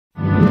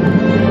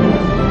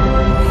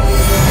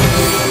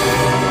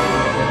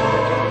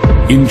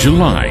In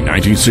July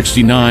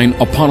 1969,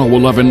 Apollo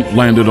 11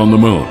 landed on the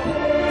moon.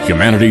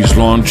 Humanity's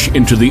launch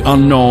into the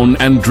unknown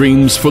and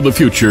dreams for the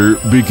future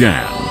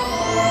began.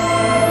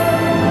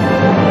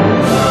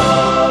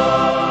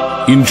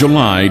 In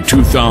July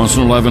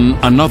 2011,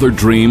 another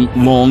dream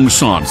long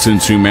sought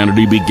since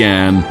humanity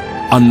began,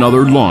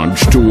 another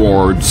launch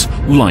towards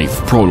life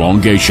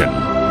prolongation.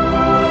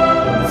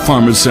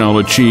 Pharmicell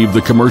achieved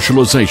the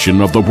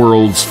commercialization of the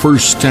world's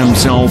first stem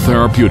cell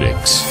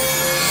therapeutics,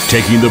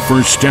 taking the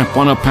first step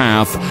on a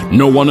path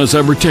no one has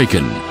ever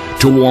taken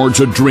towards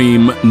a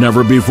dream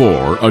never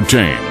before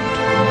attained.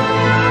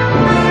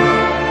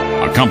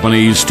 A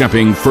company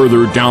stepping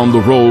further down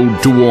the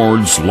road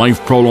towards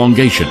life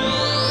prolongation.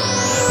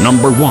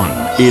 Number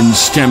one in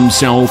stem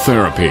cell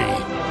therapy,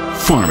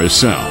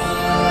 Pharmicell.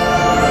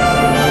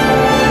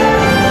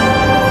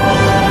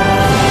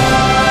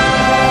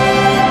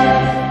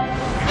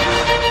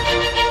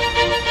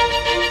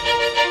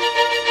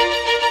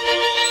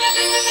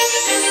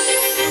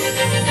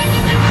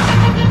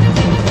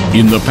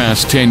 In the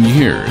past 10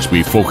 years,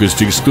 we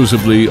focused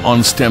exclusively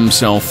on stem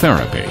cell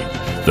therapy.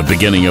 The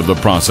beginning of the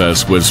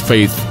process was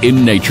faith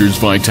in nature's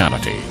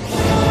vitality.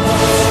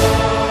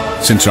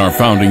 Since our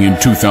founding in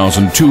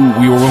 2002,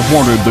 we were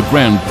awarded the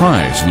grand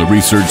prize in the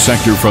research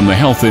sector from the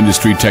Health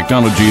Industry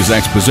Technologies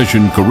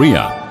Exposition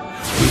Korea.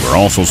 We were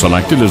also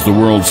selected as the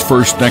world's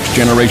first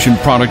next-generation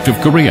product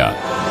of Korea.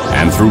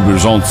 And through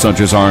results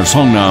such as our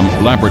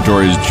Songnam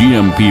Laboratories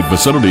GMP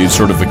facilities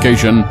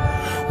certification,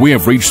 we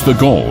have reached the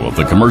goal of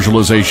the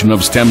commercialization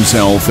of stem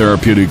cell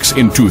therapeutics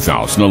in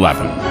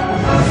 2011.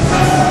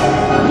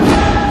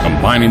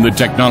 Combining the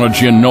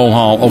technology and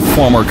know-how of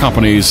former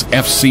companies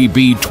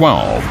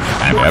FCB12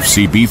 and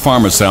FCB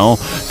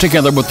Pharmicell,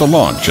 together with the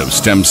launch of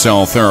stem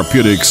cell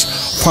therapeutics,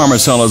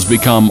 Pharmicell has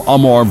become a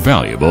more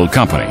valuable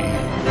company.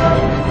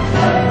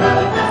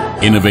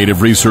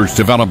 Innovative research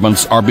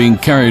developments are being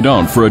carried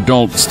out for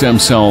adult stem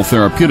cell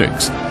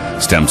therapeutics,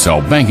 stem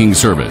cell banking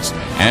service,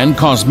 and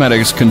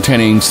cosmetics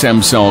containing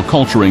stem cell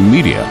culturing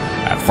media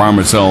at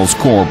Pharmicell's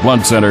core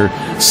blood center,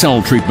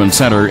 cell treatment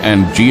center,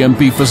 and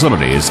GMP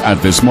facilities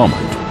at this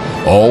moment,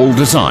 all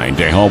designed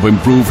to help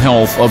improve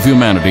health of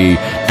humanity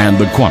and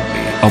the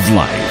quality of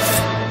life.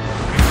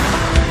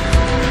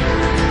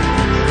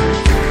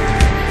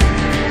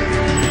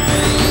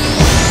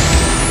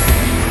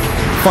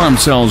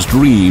 Pharmicell's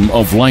dream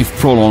of life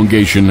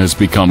prolongation has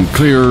become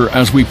clearer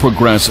as we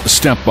progress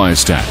step by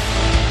step.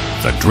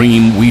 The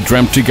dream we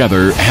dreamt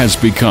together has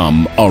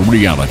become a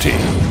reality.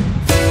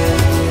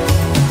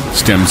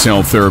 Stem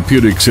cell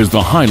therapeutics is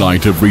the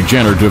highlight of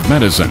regenerative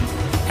medicine,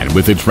 and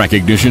with its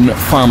recognition,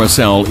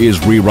 Pharmicell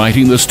is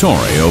rewriting the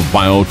story of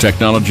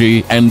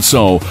biotechnology and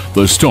so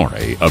the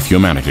story of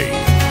humanity.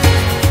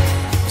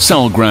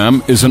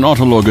 Hearticellgram is an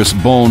autologous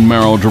bone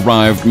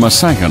marrow-derived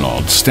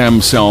mesenchymal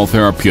stem cell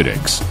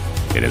therapeutics.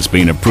 It has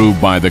been approved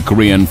by the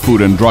Korean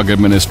Food and Drug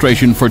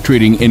Administration for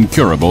treating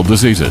incurable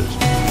diseases.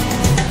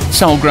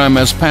 Hearticellgram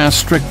has passed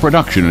strict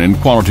production and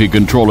quality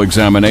control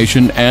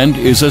examination and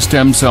is a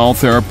stem cell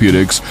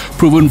therapeutics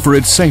proven for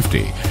its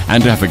safety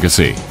and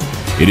efficacy.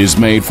 It is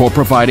made for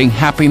providing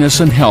happiness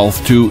and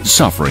health to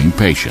suffering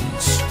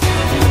patients.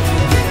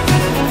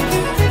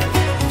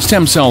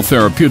 Stem cell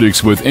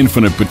therapeutics with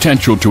infinite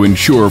potential to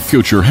ensure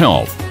future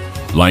health.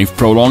 Life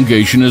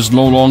prolongation is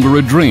no longer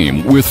a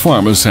dream with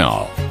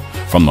Pharmicell.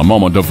 From the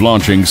moment of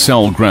launching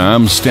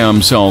Hearticellgram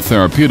stem cell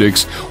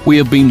therapeutics, we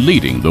have been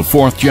leading the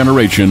fourth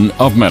generation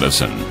of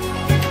medicine.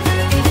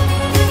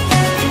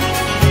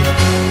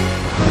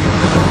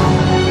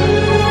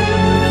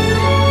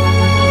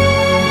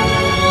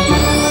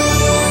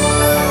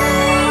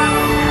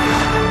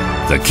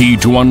 The key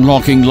to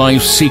unlocking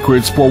life's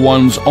secrets for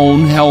one's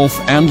own health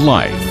and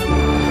life.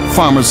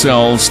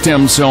 Pharmicell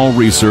stem cell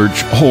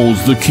research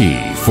holds the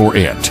key for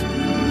it.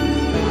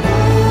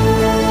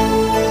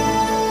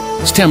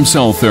 Stem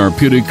cell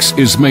therapeutics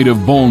is made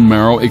of bone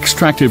marrow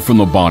extracted from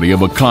the body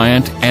of a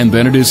client, and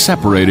then it is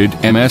separated,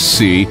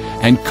 MSC,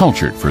 and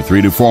cultured for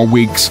 3 to 4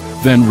 weeks,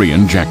 then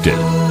re-injected.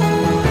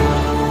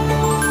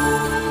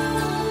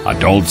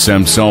 Adult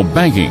stem cell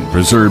banking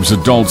preserves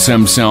adult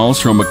stem cells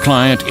from a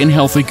client in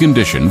healthy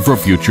condition for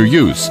future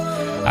use,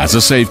 as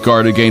a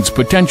safeguard against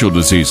potential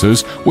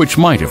diseases which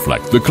might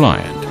afflict the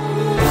client.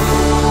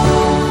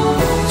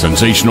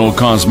 Sensational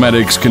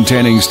cosmetics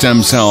containing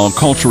stem cell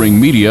culturing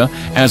media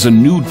as a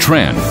new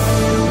trend.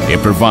 It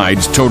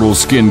provides total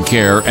skin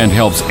care and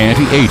helps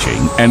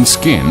anti-aging and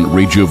skin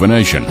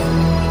rejuvenation.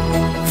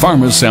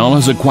 Pharmicell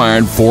has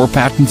acquired 4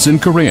 patents in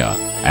Korea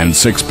and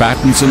 6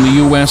 patents in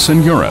the US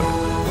and Europe.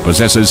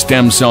 Possesses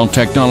stem cell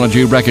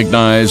technology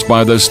recognized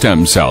by the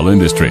stem cell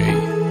industry.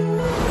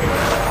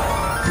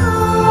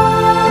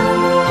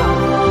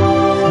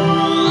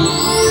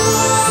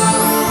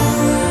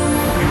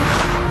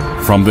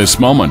 From this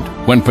moment,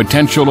 when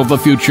potential of the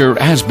future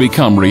has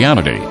become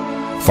reality,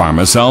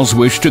 Pharmicell's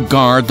wish to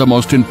guard the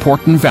most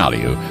important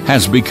value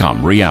has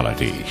become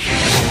reality.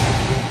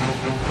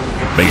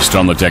 Based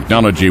on the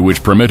technology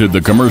which permitted the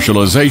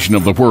commercialization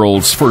of the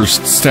world's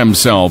first stem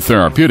cell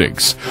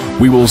therapeutics,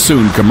 we will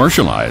soon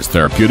commercialize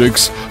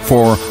therapeutics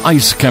for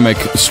ischemic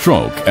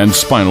stroke and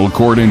spinal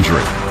cord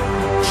injury.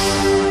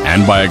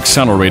 And by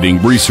accelerating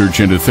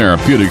research into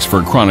therapeutics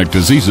for chronic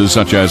diseases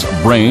such as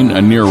brain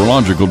and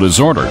neurological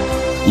disorder,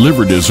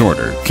 liver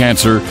disorder,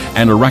 cancer,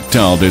 and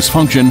erectile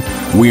dysfunction,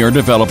 we are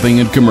developing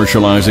and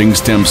commercializing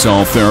stem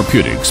cell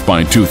therapeutics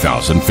by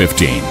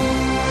 2015.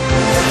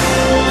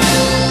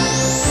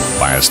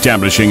 By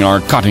establishing our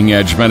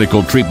cutting-edge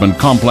medical treatment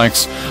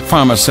complex,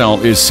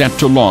 Pharmicell is set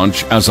to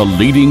launch as a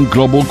leading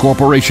global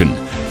corporation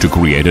to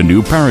create a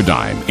new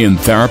paradigm in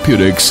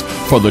therapeutics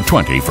for the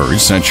 21st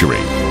century.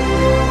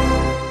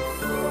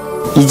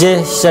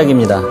 이제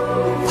시작입니다.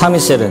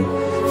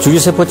 파미셀은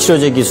주기세포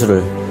치료제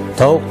기술을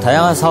더욱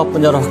다양한 사업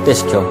분야로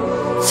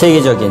확대시켜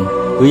세계적인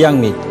의학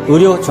및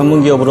의료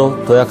전문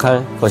기업으로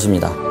도약할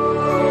것입니다.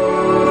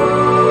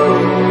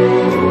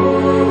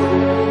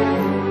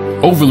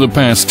 Over the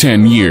past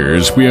 10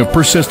 years, we have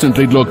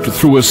persistently looked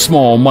through a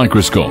small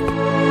microscope.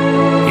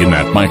 In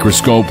that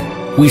microscope,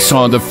 we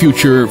saw the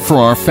future for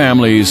our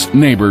families,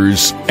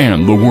 neighbors,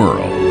 and the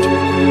world.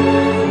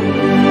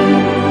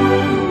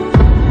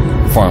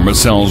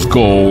 Pharmicell's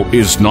goal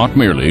is not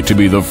merely to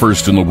be the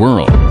first in the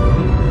world,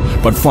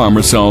 but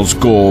Pharmicell's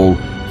goal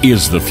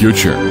is the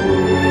future.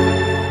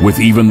 With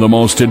even the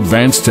most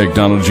advanced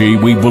technology,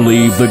 we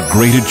believe that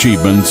great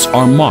achievements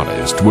are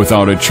modest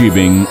without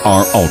achieving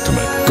our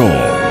ultimate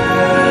goal.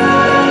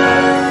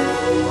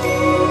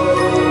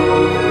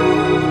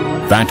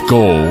 That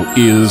goal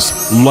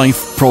is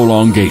life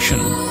prolongation.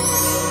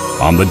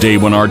 On the day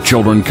when our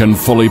children can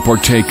fully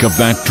partake of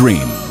that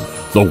dream,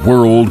 the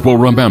world will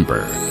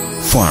remember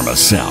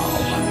Pharmicell.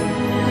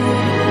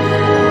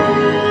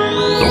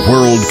 The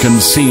world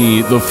can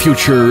see the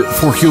future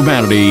for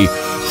humanity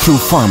through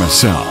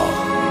Pharmicell.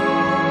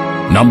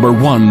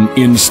 #1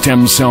 in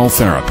stem cell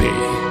therapy,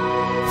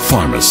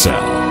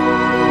 Pharmicell.